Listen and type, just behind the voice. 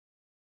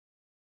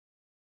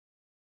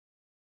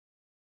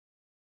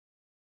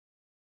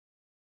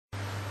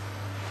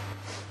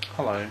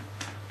Hello,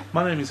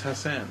 my name is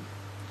Hassan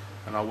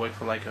and I work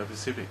for Laco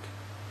Pacific.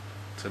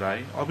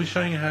 Today I'll be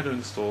showing you how to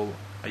install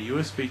a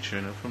USB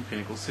tuner from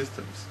Pinnacle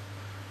Systems.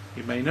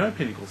 You may know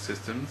Pinnacle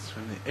Systems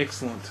from the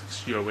excellent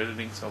studio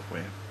editing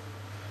software.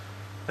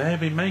 They have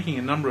been making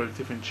a number of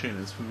different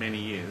tuners for many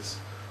years,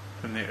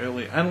 from their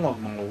early analog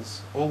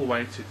models all the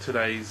way to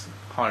today's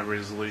high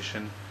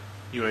resolution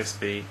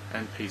USB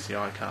and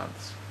PCI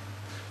cards.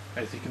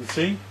 As you can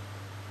see,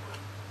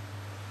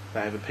 they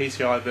have a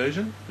PCI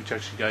version which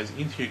actually goes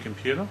into your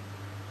computer,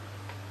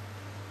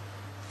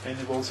 and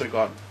they've also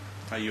got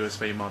a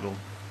USB model.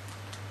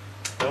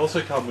 They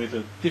also come with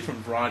a different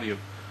variety of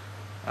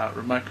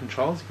remote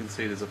controls. You can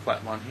see there's a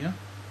flat one here,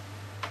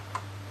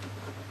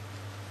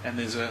 and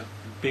there's a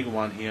bigger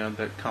one here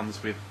that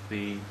comes with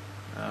the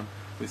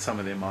with some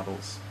of their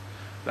models.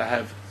 They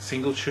have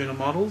single tuner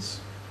models,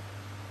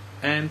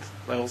 and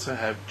they also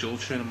have dual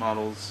tuner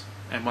models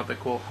and what they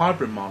call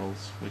hybrid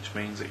models, which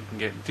means that you can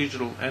get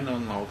digital and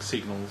analog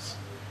signals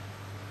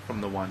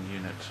from the one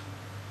unit.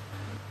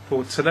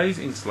 For today's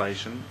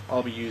installation,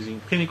 I'll be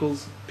using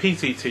Pinnacle's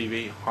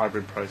PCTV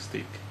Hybrid Pro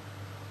Stick.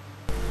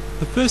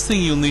 The first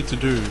thing you'll need to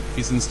do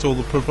is install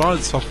the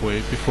provided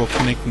software before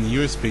connecting the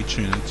USB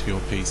tuner to your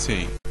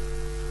PC.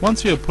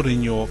 Once you have put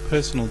in your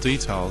personal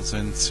details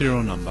and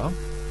serial number,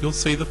 you'll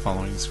see the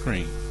following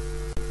screen.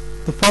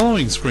 The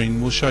following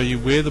screen will show you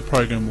where the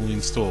program will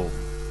install.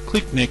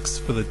 Click Next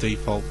for the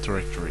default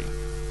directory.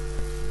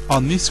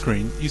 On this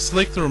screen, you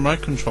select the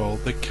remote control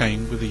that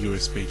came with the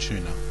USB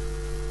tuner.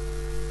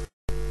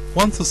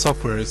 Once the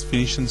software is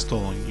finished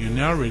installing, you're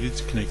now ready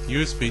to connect the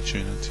USB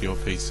tuner to your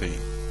PC.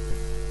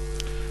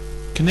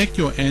 Connect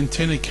your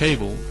antenna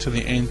cable to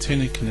the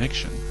antenna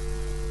connection.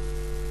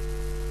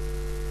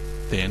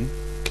 Then,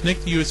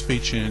 connect the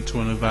USB tuner to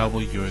an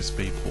available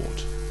USB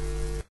port.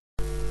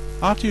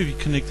 After you've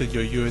connected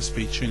your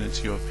USB tuner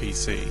to your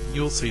PC,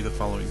 you'll see the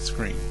following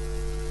screen.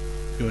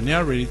 You are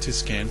now ready to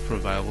scan for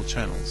available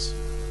channels.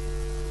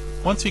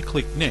 Once you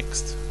click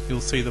Next,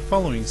 you'll see the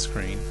following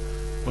screen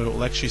where it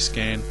will actually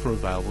scan for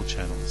available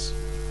channels.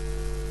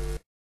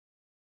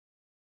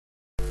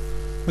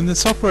 When the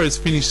software has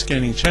finished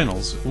scanning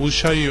channels, it will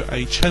show you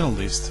a channel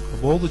list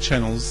of all the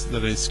channels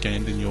that are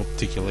scanned in your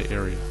particular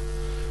area.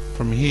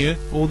 From here,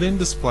 it will then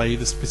display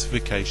the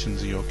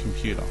specifications of your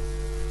computer.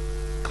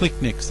 Click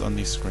Next on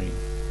this screen.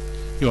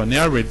 You are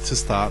now ready to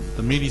start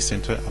the Media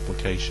Center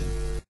application.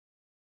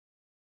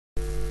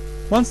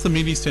 Once the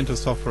Media Center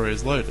software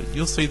is loaded,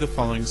 you'll see the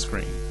following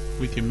screen.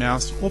 With your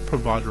mouse or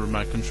provided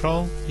remote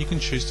control, you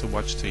can choose to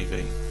watch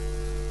TV.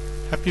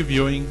 Happy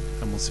viewing,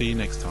 and we'll see you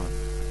next time.